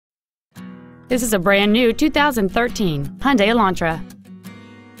This is a brand new 2013 Hyundai Elantra.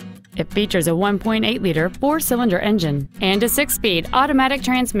 It features a 1.8-liter four-cylinder engine and a 6-speed automatic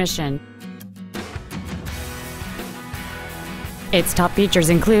transmission. Its top features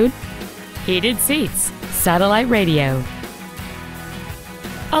include heated seats, satellite radio,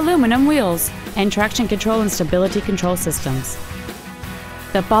 aluminum wheels, and traction control and stability control systems.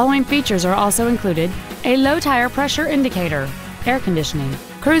 The following features are also included: a low tire pressure indicator, air conditioning,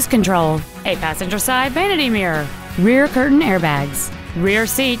 cruise control, a passenger side vanity mirror, rear curtain airbags, rear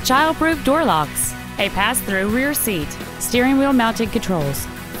seat child-proof door locks, a pass-through rear seat, steering wheel mounted controls,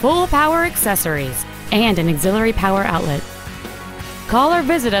 full power accessories, and an auxiliary power outlet. Call or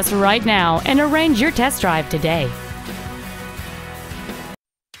visit us right now and arrange your test drive today.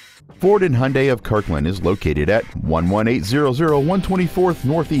 Ford and Hyundai of Kirkland is located at 11800 124th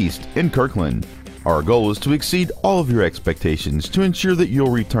Northeast in Kirkland. Our goal is to exceed all of your expectations to ensure that you'll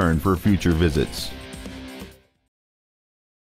return for future visits.